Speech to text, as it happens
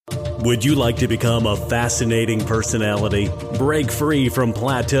Would you like to become a fascinating personality, break free from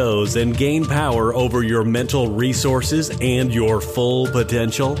plateaus, and gain power over your mental resources and your full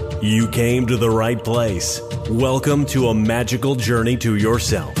potential? You came to the right place. Welcome to a magical journey to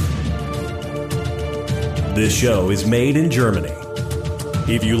yourself. This show is made in Germany.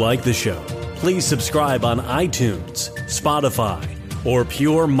 If you like the show, please subscribe on iTunes, Spotify, or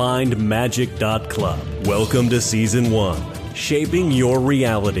PureMindMagic.club. Welcome to Season 1, Shaping Your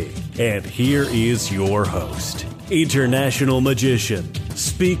Reality. And here is your host, international magician,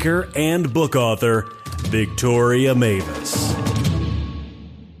 speaker, and book author, Victoria Mavis.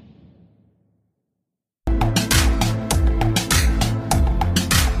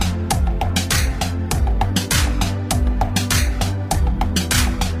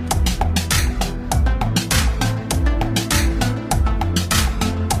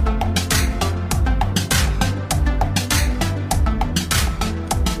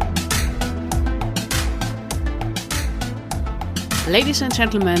 Ladies and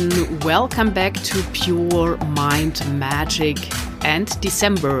gentlemen, welcome back to Pure Mind Magic and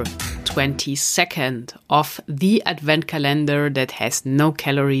December 22nd of the Advent calendar that has no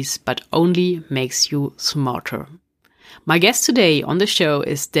calories but only makes you smarter. My guest today on the show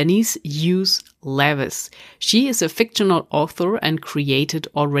is Denise Hughes Levis. She is a fictional author and created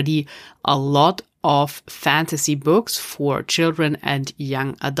already a lot of fantasy books for children and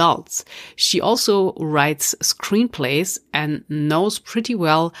young adults. She also writes screenplays and knows pretty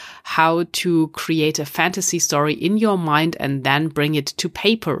well how to create a fantasy story in your mind and then bring it to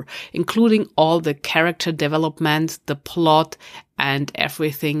paper, including all the character development, the plot, and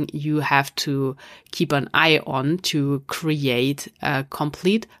everything you have to keep an eye on to create a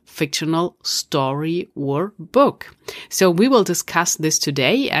complete fictional story or book. So we will discuss this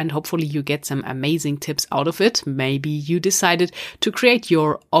today and hopefully you get some amazing tips out of it. Maybe you decided to create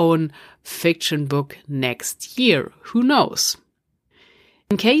your own fiction book next year. Who knows?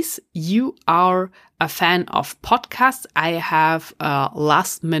 In case you are a fan of podcasts, I have a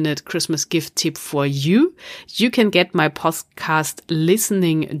last-minute Christmas gift tip for you. You can get my podcast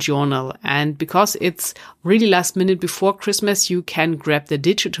listening journal. And because it's really last minute before Christmas, you can grab the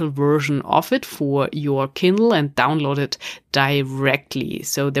digital version of it for your Kindle and download it directly.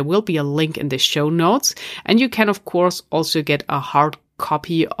 So there will be a link in the show notes. And you can, of course, also get a hard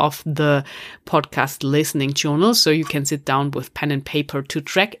copy of the podcast listening journal so you can sit down with pen and paper to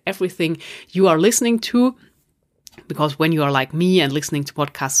track everything you are listening to, because when you are like me and listening to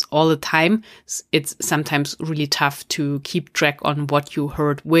podcasts all the time, it's sometimes really tough to keep track on what you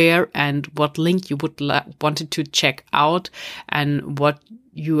heard where and what link you would wanted to check out and what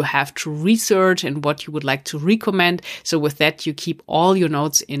you have to research and what you would like to recommend. So with that, you keep all your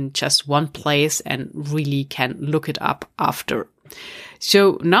notes in just one place and really can look it up after.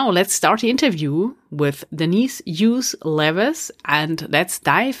 So now let's start the interview with Denise Hughes Levis and let's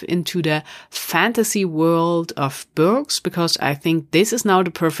dive into the fantasy world of books, because I think this is now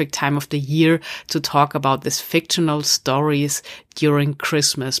the perfect time of the year to talk about these fictional stories during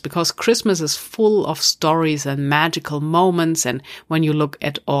Christmas, because Christmas is full of stories and magical moments. And when you look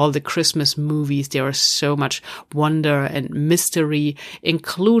at all the Christmas movies, there is so much wonder and mystery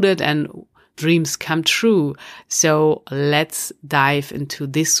included and dreams come true. So let's dive into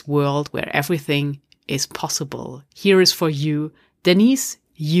this world where everything is possible. Here is for you, Denise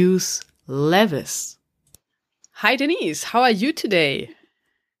Hughes Levis. Hi, Denise. How are you today?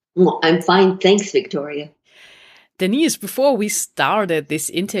 Well, I'm fine. Thanks, Victoria. Denise, before we started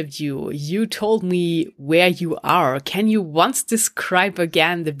this interview, you told me where you are. Can you once describe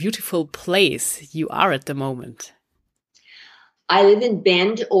again the beautiful place you are at the moment? I live in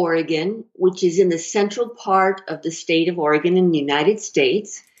Bend, Oregon, which is in the central part of the state of Oregon in the United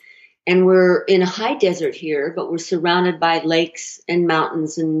States. And we're in a high desert here, but we're surrounded by lakes and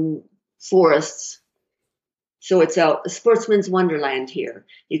mountains and forests. So it's a sportsman's wonderland here.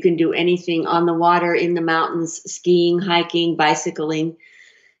 You can do anything on the water, in the mountains, skiing, hiking, bicycling.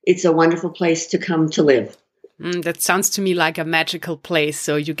 It's a wonderful place to come to live. That sounds to me like a magical place.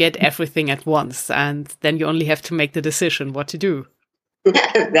 So you get everything at once and then you only have to make the decision what to do.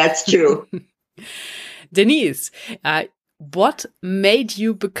 That's true. Denise, what made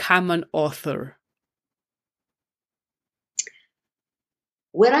you become an author?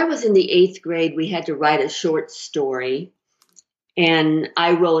 When I was in the 8th grade, we had to write a short story. And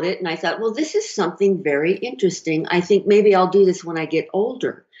I wrote it and I thought, well, this is something very interesting. I think maybe I'll do this when I get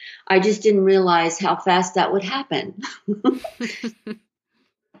older. I just didn't realize how fast that would happen.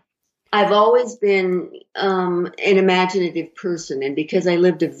 I've always been an imaginative person. And because I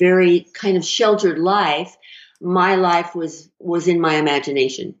lived a very kind of sheltered life, my life was in my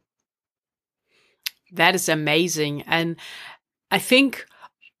imagination. That is amazing. And I think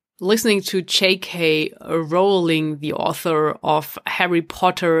listening to J.K. Rowling, the author of Harry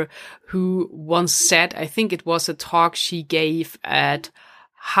Potter, who once said, I think it was a talk she gave at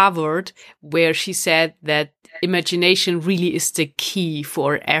Harvard, where she said that imagination really is the key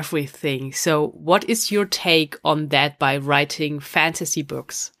for everything. So what is your take on that by writing fantasy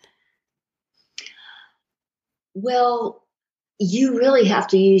books? Well, you really have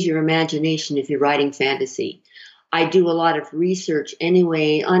to use your imagination if you're writing fantasy. I do a lot of research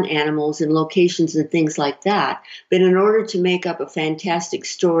anyway on animals and locations and things like that. But in order to make up a fantastic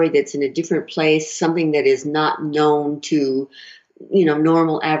story that's in a different place, something that is not known to,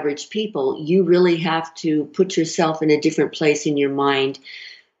 normal average people, you really have to put yourself in a different place in your mind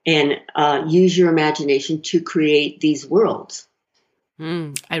and use your imagination to create these worlds.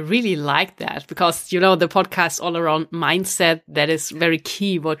 I really like that because, the podcast all around mindset, that is very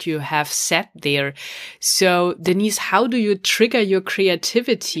key what you have said there. So, Denise, how do you trigger your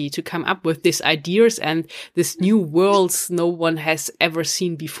creativity to come up with these ideas and these new worlds no one has ever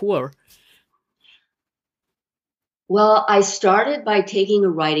seen before? Well, I started by taking a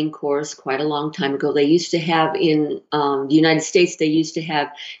writing course quite a long time ago. They used to have in the United States, they used to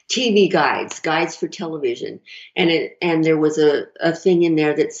have TV guides for television. And there was a thing in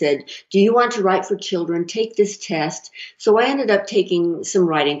there that said, do you want to write for children? Take this test. So I ended up taking some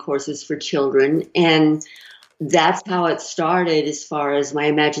writing courses for children, and that's how it started as far as my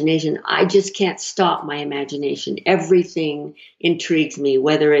imagination. I just can't stop my imagination. Everything intrigues me,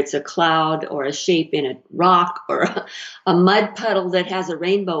 whether it's a cloud or a shape in a rock or a mud puddle that has a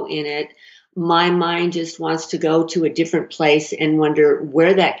rainbow in it. My mind just wants to go to a different place and wonder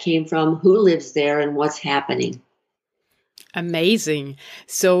where that came from, who lives there, and what's happening. Amazing.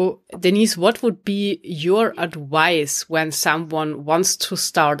 So, Denise, what would be your advice when someone wants to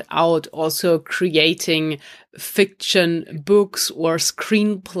start out also creating fiction books or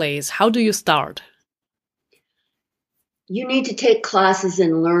screenplays? How do you start? You need to take classes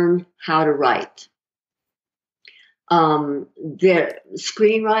and learn how to write.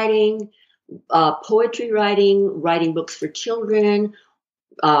 Screenwriting, poetry writing books for children,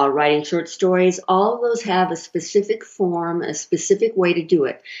 writing short stories, all of those have a specific form, a specific way to do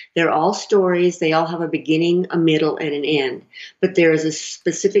it. They're all stories. They all have a beginning, a middle, and an end. But there is a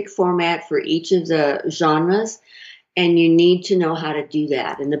specific format for each of the genres, and you need to know how to do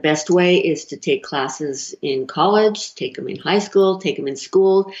that. And the best way is to take classes in college, take them in high school, take them in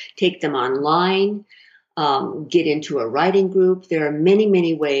school, take them online. Get into a writing group. There are many,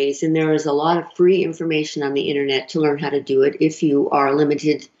 many ways, and there is a lot of free information on the internet to learn how to do it if you are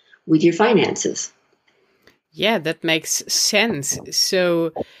limited with your finances. Yeah, that makes sense.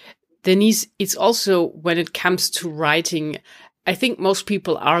 So, Denise, it's also when it comes to writing, I think most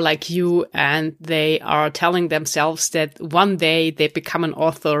people are like you and they are telling themselves that one day they become an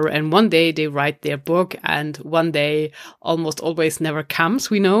author and one day they write their book and one day almost always never comes,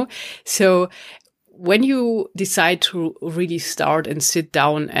 we know. So, when you decide to really start and sit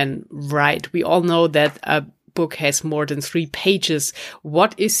down and write, we all know that a book has more than 3 pages.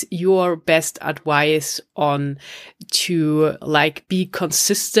 What is your best advice on to be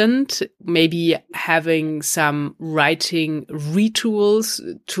consistent, maybe having some writing rituals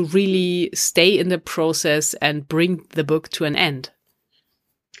to really stay in the process and bring the book to an end?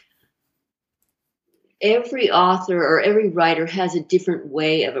 Every author or every writer has a different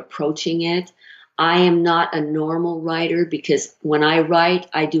way of approaching it. I am not a normal writer because when I write,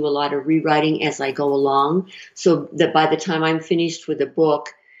 I do a lot of rewriting as I go along. So that by the time I'm finished with a book,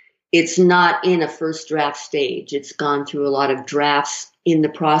 it's not in a first draft stage. It's gone through a lot of drafts in the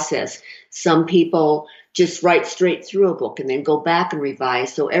process. Some people just write straight through a book and then go back and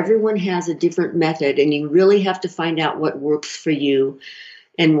revise. So everyone has a different method, and you really have to find out what works for you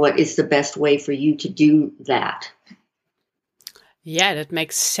and what is the best way for you to do that. Yeah, that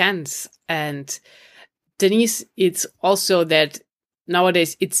makes sense. And Denise, it's also that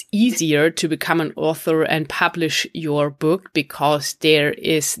nowadays it's easier to become an author and publish your book because there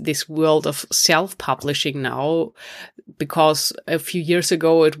is this world of self-publishing now. Because a few years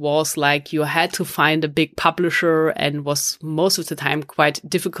ago, it was like you had to find a big publisher and was most of the time quite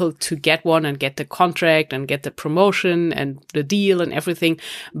difficult to get one and get the contract and get the promotion and the deal and everything.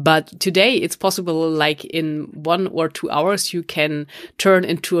 But today it's possible, like in 1 or 2 hours, you can turn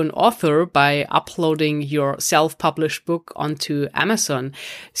into an author by uploading your self-published book onto Amazon.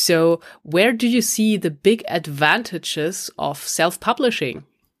 So where do you see the big advantages of self-publishing?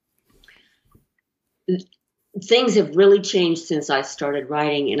 things have really changed since I started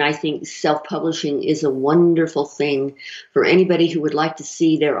writing, and I think self-publishing is a wonderful thing for anybody who would like to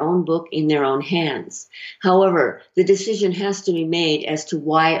see their own book in their own hands. However, the decision has to be made as to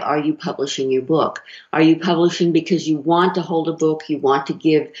why are you publishing your book? Are you publishing because you want to hold a book, you want to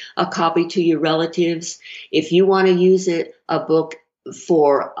give a copy to your relatives? If you want to use a book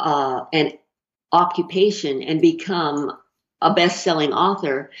for an occupation and become a best-selling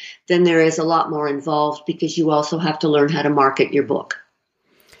author, then there is a lot more involved because you also have to learn how to market your book.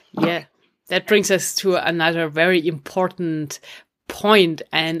 Yeah, that brings us to another very important point.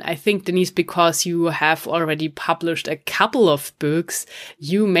 And I think, Denise, because you have already published a couple of books,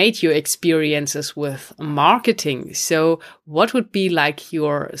 you made your experiences with marketing. So what would be like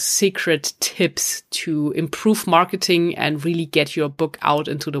your secret tips to improve marketing and really get your book out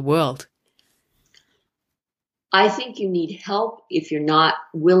into the world? I think you need help if you're not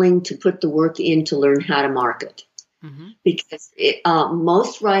willing to put the work in to learn how to market. Mm-hmm. Because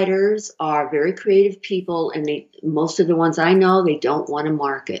most writers are very creative people, and most of the ones I know, they don't want to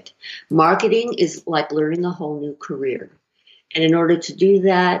market. Marketing is like learning a whole new career. And in order to do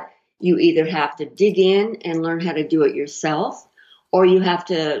that, you either have to dig in and learn how to do it yourself, or you have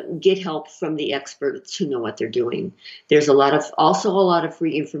to get help from the experts who know what they're doing. There's also a lot of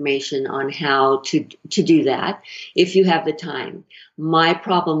free information on how to do that if you have the time. My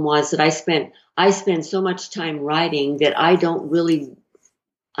problem was that I spend so much time writing that I don't really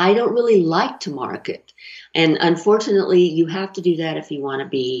like to market. And unfortunately, you have to do that if you want to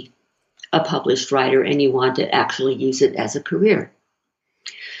be a published writer and you want to actually use it as a career.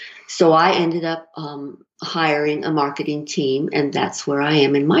 So I ended up hiring a marketing team, and that's where I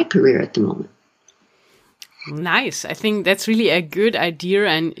am in my career at the moment. Nice. I think that's really a good idea,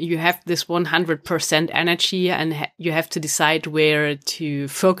 and you have this 100% energy, and you have to decide where to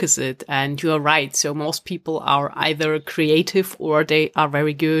focus it. And you are right. So most people are either creative or they are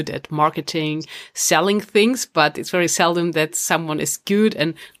very good at marketing, selling things, but it's very seldom that someone is good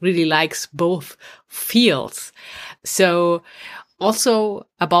and really likes both fields. So also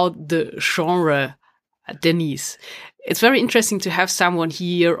about the genre, Denise, it's very interesting to have someone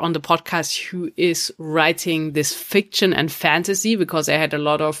here on the podcast who is writing this fiction and fantasy, because I had a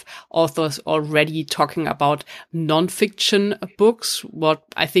lot of authors already talking about nonfiction books, what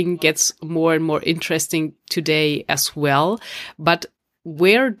I think gets more and more interesting today as well. But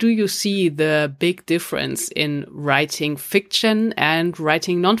where do you see the big difference in writing fiction and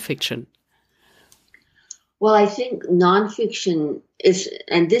writing nonfiction? Well, I think nonfiction is,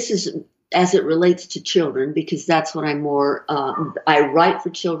 and this is as it relates to children, because that's what I'm more, I write for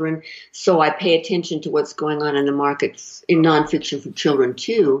children, so I pay attention to what's going on in the market in nonfiction for children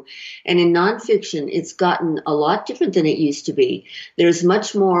too. And in nonfiction, it's gotten a lot different than it used to be. There's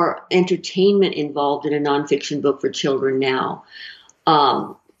much more entertainment involved in a nonfiction book for children now.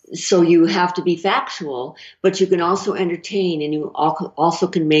 So you have to be factual, but you can also entertain, and you also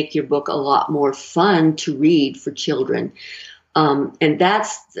can make your book a lot more fun to read for children. And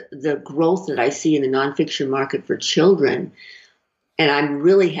that's the growth that I see in the nonfiction market for children. And I'm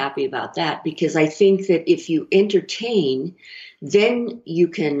really happy about that, because I think that if you entertain, then you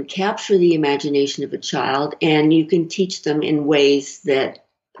can capture the imagination of a child, and you can teach them in ways that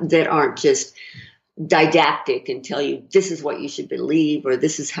aren't just didactic and tell you this is what you should believe or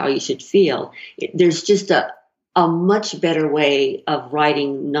this is how you should feel. There's just a much better way of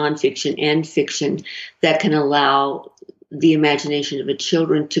writing nonfiction and fiction that can allow the imagination of a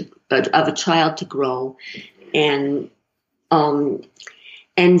child to grow, and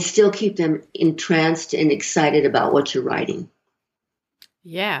still keep them entranced and excited about what you're writing.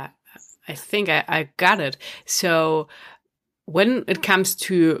 Yeah, I think I got it. So when it comes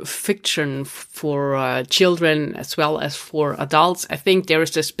to fiction for children as well as for adults, I think there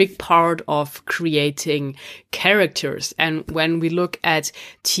is this big part of creating characters. And when we look at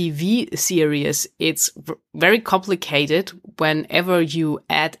TV series, it's very complicated whenever you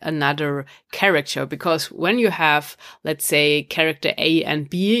add another character, because when you have, let's say, character A and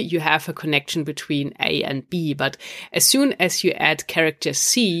B, you have a connection between A and B. But as soon as you add character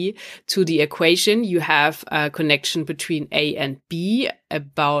C to the equation, you have a connection between A and B,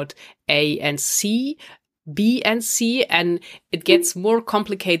 about A and C, B and C, and it gets more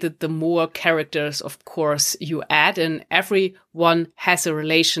complicated the more characters, of course, you add, and everyone has a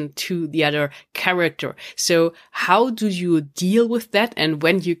relation to the other character. So how do you deal with that? And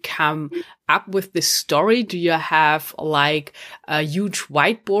when you come up with this story, do you have like a huge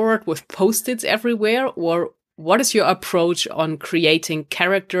whiteboard with Post-its everywhere, or what is your approach on creating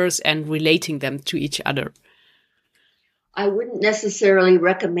characters and relating them to each other? I wouldn't necessarily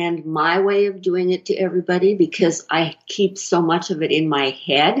recommend my way of doing it to everybody because I keep so much of it in my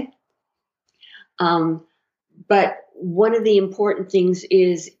head. But one of the important things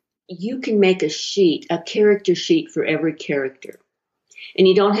is you can make a character sheet for every character. And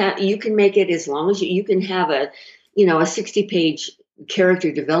you can make it as long as you can have a 60-page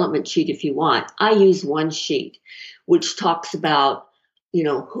character development sheet if you want. I use one sheet, which talks about,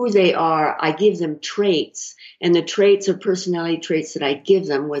 who they are. I give them traits, and the traits are personality traits that I give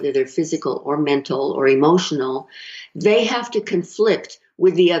them, whether they're physical or mental or emotional. They have to conflict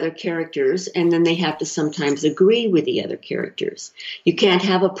with the other characters, and then they have to sometimes agree with the other characters. You can't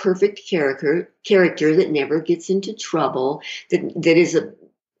have a perfect character that never gets into trouble, that is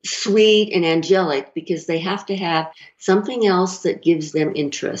sweet and angelic, because they have to have something else that gives them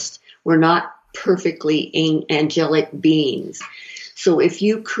interest. We're not perfectly angelic beings. So if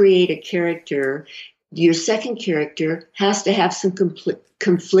you create a character, your second character has to have some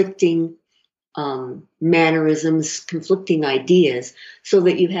conflicting mannerisms, conflicting ideas, so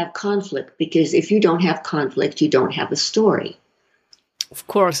that you have conflict. Because if you don't have conflict, you don't have a story. Of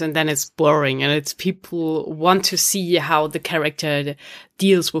course, and then it's boring, and it's people want to see how the character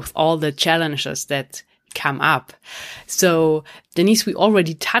deals with all the challenges that come up. So, Denise, we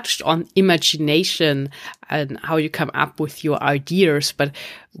already touched on imagination and how you come up with your ideas, but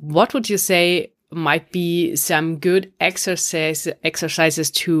what would you say might be some good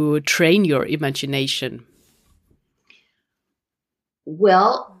exercises to train your imagination?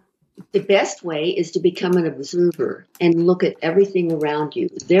 Well, the best way is to become an observer and look at everything around you.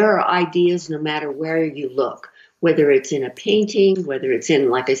 There are ideas no matter where you look, whether it's in a painting, whether it's in,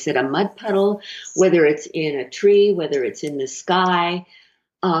 like I said, a mud puddle, whether it's in a tree, whether it's in the sky.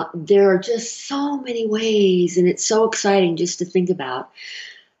 There are just so many ways, and it's so exciting just to think about.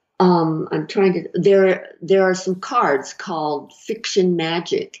 There are some cards called Fiction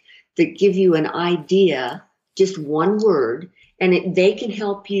Magic that give you an idea, just one word, and they can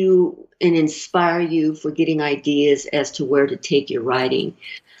help you and inspire you for getting ideas as to where to take your writing.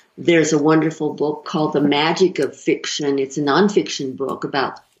 There's a wonderful book called The Magic of Fiction. It's a nonfiction book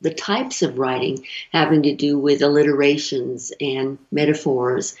about the types of writing having to do with alliterations and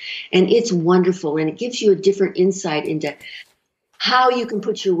metaphors. And it's wonderful, and it gives you a different insight into how you can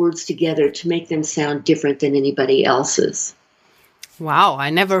put your words together to make them sound different than anybody else's. Wow, I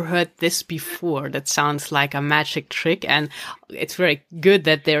never heard this before. That sounds like a magic trick, and it's very good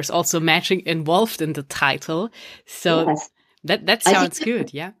that there's also magic involved in the title. So yes. That sounds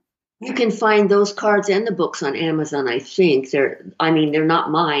good, yeah. You can find those cards and the books on Amazon, I think. They're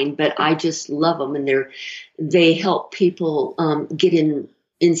not mine, but I just love them, and they help people get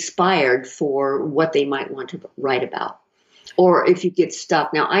inspired for what they might want to write about. Or if you get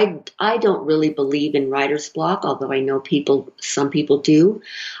stuck. Now, I don't really believe in writer's block, although I know some people do.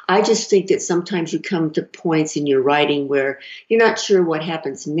 I just think that sometimes you come to points in your writing where you're not sure what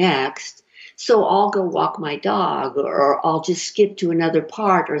happens next. So I'll go walk my dog, or I'll just skip to another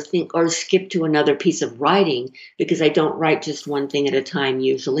part, or skip to another piece of writing, because I don't write just one thing at a time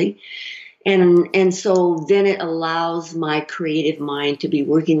usually. And so then it allows my creative mind to be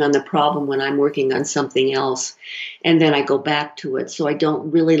working on the problem when I'm working on something else. And then I go back to it. So I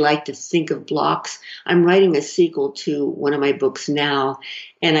don't really like to think of blocks. I'm writing a sequel to one of my books now,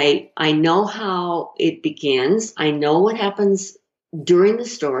 and I know how it begins. I know what happens during the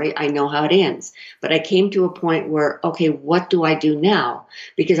story. I know how it ends. But I came to a point where, okay, what do I do now?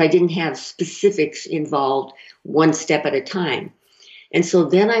 Because I didn't have specifics involved one step at a time. And so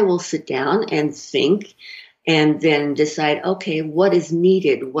then I will sit down and think, and then decide, okay, what is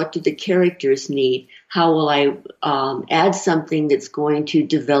needed? What do the characters need? How will I add something that's going to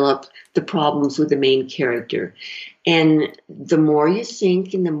develop the problems with the main character? And the more you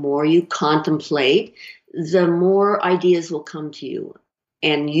think and the more you contemplate, the more ideas will come to you.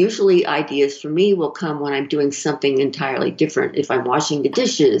 And usually ideas for me will come when I'm doing something entirely different. If I'm washing the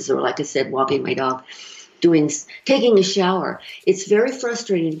dishes, or like I said, walking my dog. Taking a shower. It's very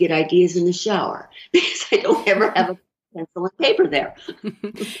frustrating to get ideas in the shower because I don't ever have a pencil and paper there.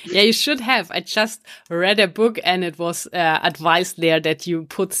 Yeah, you should have. I just read a book, and it was advised there that you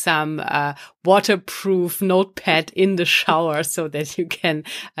put some waterproof notepad in the shower so that you can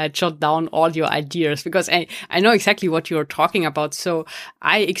jot down all your ideas, because I know exactly what you're talking about. So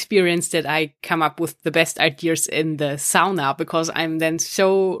I experienced that I come up with the best ideas in the sauna, because I'm then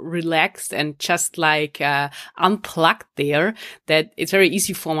so relaxed and just like unplugged there, that it's very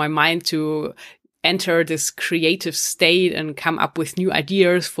easy for my mind to enter this creative state and come up with new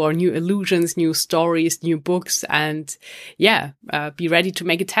ideas for new illusions, new stories, new books, and be ready to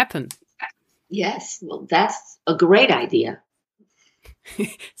make it happen. Yes, well, that's a great idea.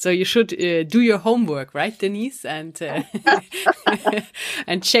 So you should do your homework, right, Denise, and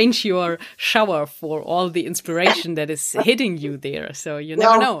and change your shower for all the inspiration that is hitting you there. So you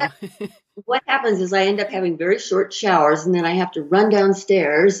never know. What happens is I end up having very short showers, and then I have to run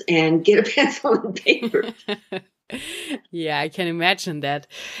downstairs and get a pencil and paper. Yeah, I can imagine that.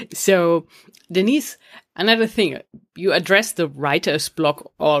 So, Denise, another thing, you addressed the writer's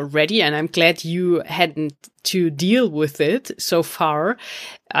block already, and I'm glad you hadn't to deal with it so far.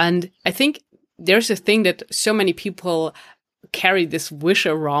 And I think there's a thing that so many people carry this wish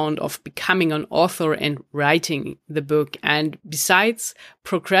around of becoming an author and writing the book. And besides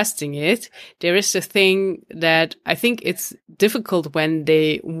procrastinating it, there is a thing that I think it's difficult when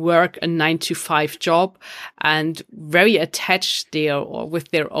they work a 9-to-5 job and very attached there or with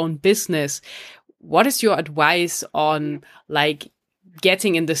their own business. What is your advice on like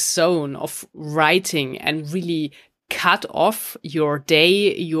getting in the zone of writing and really cut off your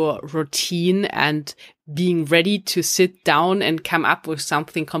day, your routine, and being ready to sit down and come up with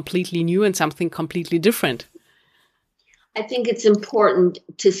something completely new and something completely different? I think it's important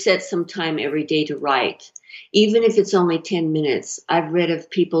to set some time every day to write, even if it's only 10 minutes. I've read of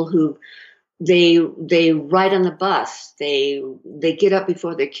people who they write on the bus. They get up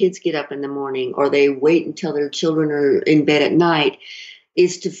before their kids get up in the morning, or they wait until their children are in bed at night.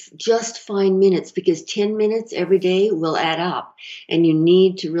 Is to just find minutes, because 10 minutes every day will add up, and you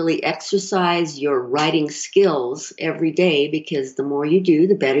need to really exercise your writing skills every day, because the more you do,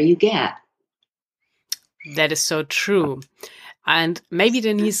 the better you get. That is so true. And maybe,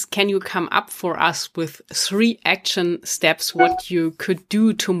 Denise, can you come up for us with 3 action steps what you could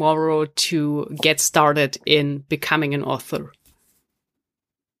do tomorrow to get started in becoming an author?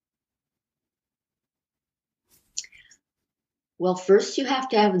 Well, first you have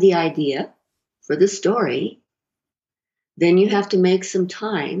to have the idea for the story. Then you have to make some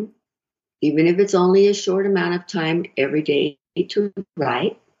time, even if it's only a short amount of time every day to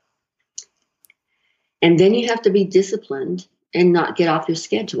write. And then you have to be disciplined and not get off your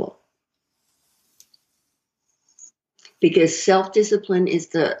schedule. Because self-discipline is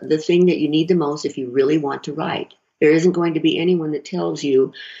the thing that you need the most if you really want to write. There isn't going to be anyone that tells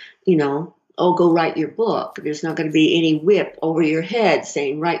you, oh, go write your book. There's not going to be any whip over your head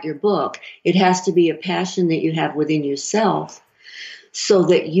saying, write your book. It has to be a passion that you have within yourself, so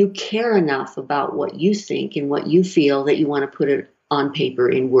that you care enough about what you think and what you feel that you want to put it on paper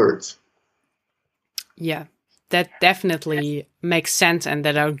in words. Yeah, that definitely makes sense. And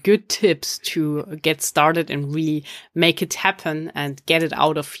that are good tips to get started and really make it happen and get it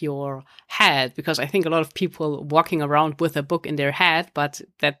out of your head. Because I think a lot of people walking around with a book in their head, but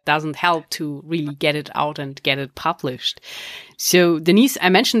that doesn't help to really get it out and get it published. So, Denise, I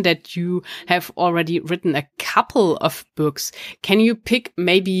mentioned that you have already written a couple of books. Can you pick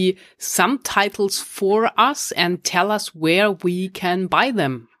maybe some titles for us and tell us where we can buy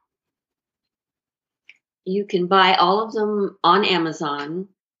them? You can buy all of them on Amazon,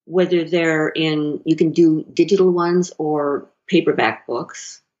 whether you can do digital ones or paperback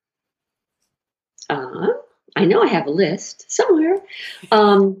books. I know I have a list somewhere.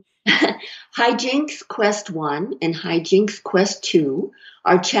 Hijinks Quest 1 and Hijinks Quest 2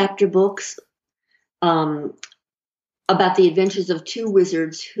 are chapter books about the adventures of 2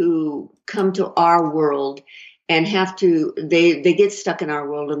 wizards who come to our world and they get stuck in our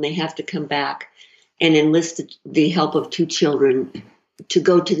world, and they have to come back and enlist the help of 2 children to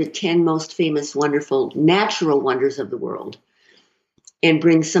go to the 10 most famous, wonderful natural wonders of the world and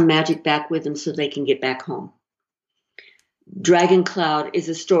bring some magic back with them so they can get back home. Dragon Cloud is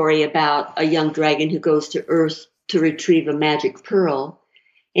a story about a young dragon who goes to Earth to retrieve a magic pearl,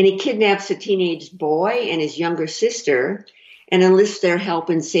 and he kidnaps a teenage boy and his younger sister and enlists their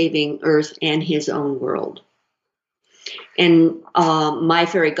help in saving Earth and his own world. And My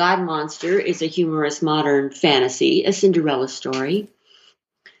Fairy Godmonster is a humorous modern fantasy, a Cinderella story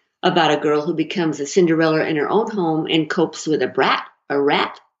about a girl who becomes a Cinderella in her own home and copes with a brat, a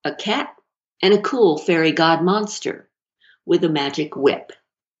rat, a cat, and a cool fairy godmonster with a magic whip.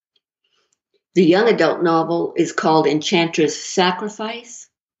 The young adult novel is called Enchantress Sacrifice.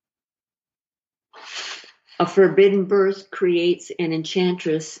 A forbidden birth creates an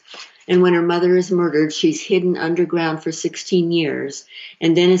enchantress, and when her mother is murdered, she's hidden underground for 16 years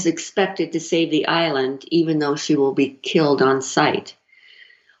and then is expected to save the island, even though she will be killed on sight.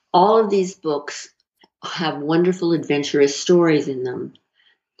 All of these books have wonderful adventurous stories in them,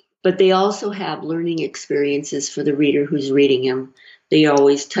 but they also have learning experiences for the reader who's reading them. They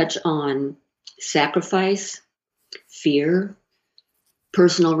always touch on sacrifice, fear,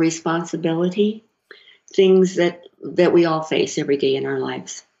 personal responsibility, things that we all face every day in our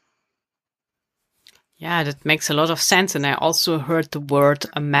lives. Yeah, that makes a lot of sense. And I also heard the word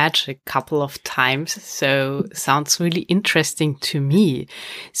magic a couple of times. So sounds really interesting to me.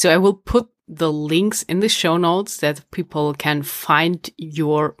 So I will put the links in the show notes that people can find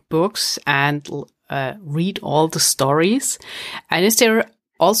your books and read all the stories. And is there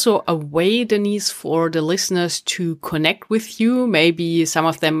also a way, Denise, for the listeners to connect with you? Maybe some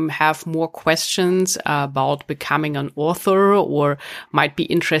of them have more questions about becoming an author or might be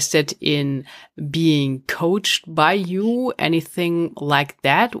interested in being coached by you, anything like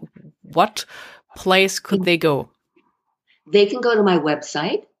that. What place could they go? They can go to my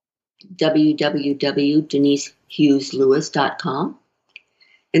website, www.denisehugheslewis.com.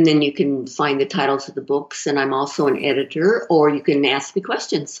 And then you can find the titles of the books, and I'm also an editor, or you can ask me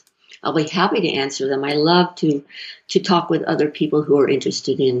questions. I'll be happy to answer them. I love to talk with other people who are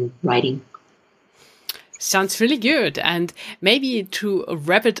interested in writing. Sounds really good. And maybe to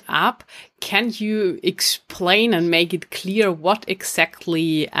wrap it up, can you explain and make it clear what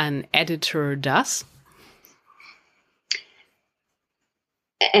exactly an editor does?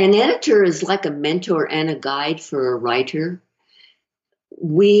 An editor is like a mentor and a guide for a writer.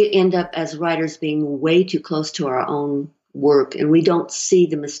 We end up as writers being way too close to our own work, and we don't see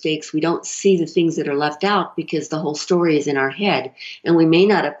the mistakes. We don't see the things that are left out because the whole story is in our head, and we may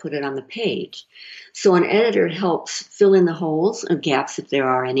not have put it on the page. So an editor helps fill in the holes or gaps if there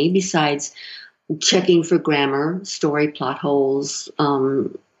are any, besides checking for grammar, story plot holes,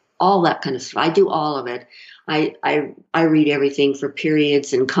 all that kind of stuff. I do all of it. I read everything for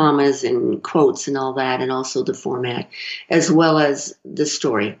periods and commas and quotes and all that, and also the format, as well as the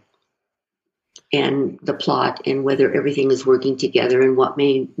story and the plot and whether everything is working together and what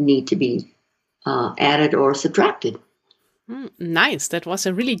may need to be added or subtracted. Nice. That was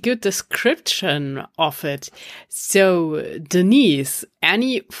a really good description of it. So, Denise,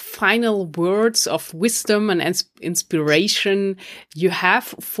 any final words of wisdom and inspiration you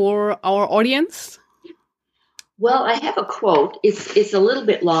have for our audience? Well, I have a quote. It's a little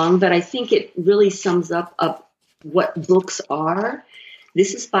bit long, but I think it really sums up what books are.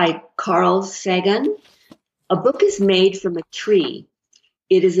 This is by Carl Sagan. A book is made from a tree.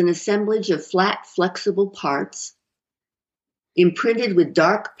 It is an assemblage of flat, flexible parts, imprinted with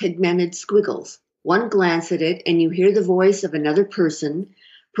dark, pigmented squiggles. One glance at it, and you hear the voice of another person,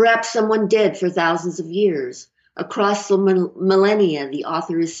 perhaps someone dead for thousands of years. Across the millennia, the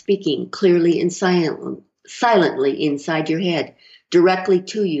author is speaking clearly and silently inside your head, directly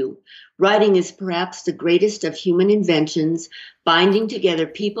to you. Writing is perhaps the greatest of human inventions, binding together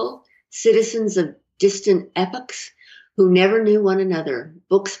people, citizens of distant epochs who never knew one another.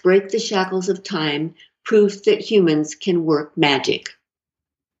 Books break the shackles of time, proof that humans can work magic.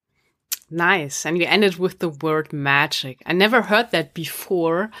 Nice. And you ended with the word magic. I never heard that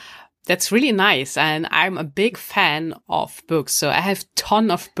before. That's really nice. And I'm a big fan of books. So I have a ton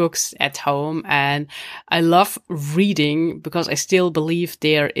of books at home, and I love reading because I still believe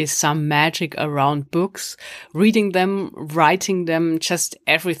there is some magic around books, reading them, writing them, just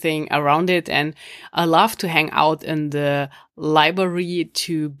everything around it. And I love to hang out in the library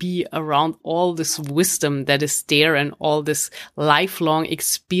to be around all this wisdom that is there and all this lifelong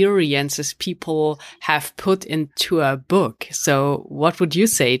experiences people have put into a book. So what would you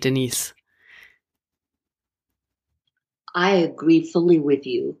say, Denise? I agree fully with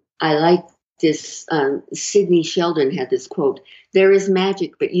you. I like this. Sidney Sheldon had this quote, "There is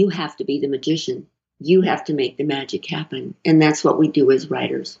magic, but you have to be the magician. You have to make the magic happen." And that's what we do as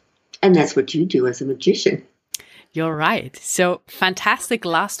writers. And that's what you do as a magician. You're right. So fantastic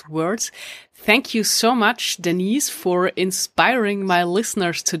last words. Thank you so much, Denise, for inspiring my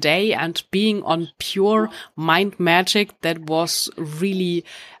listeners today and being on Pure Mind Magic. That was really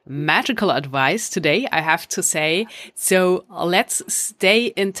magical advice today, I have to say. So let's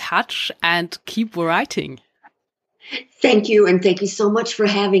stay in touch and keep writing. Thank you. And thank you so much for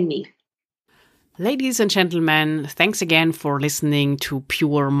having me. Ladies and gentlemen, thanks again for listening to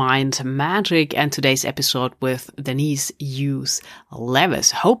Pure Mind Magic and today's episode with Denise Hughes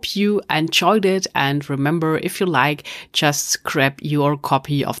Lewis. Hope you enjoyed it, and remember, if you like, just grab your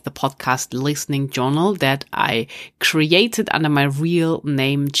copy of the podcast listening journal that I created under my real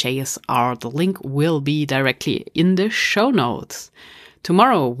name, JSR. The link will be directly in the show notes.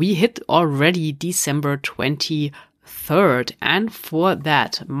 Tomorrow we hit already December 23rd, and for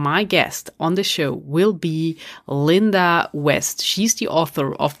that, my guest on the show will be Linda West. She's the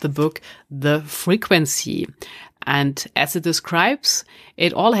author of the book The Frequency. And as it describes,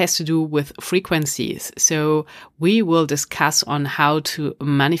 it all has to do with frequencies. So we will discuss on how to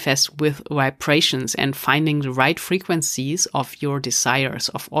manifest with vibrations and finding the right frequencies of your desires,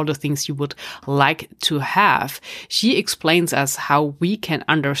 of all the things you would like to have. She explains us how we can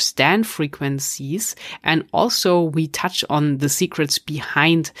understand frequencies, and also we touch on the secrets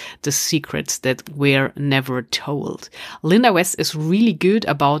behind the secrets that we're never told. Linda West is really good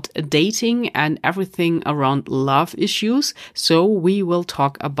about dating and everything around love issues, so we will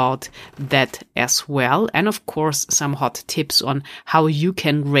talk about that as well. And of course, some hot tips on how you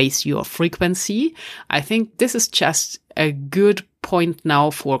can raise your frequency. I think this is just a good point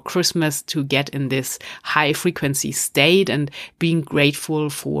now for Christmas to get in this high frequency state and being grateful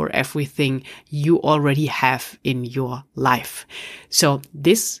for everything you already have in your life. So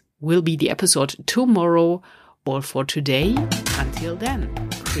this will be the episode tomorrow. All for today. Until then,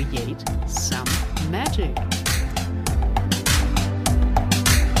 create some magic.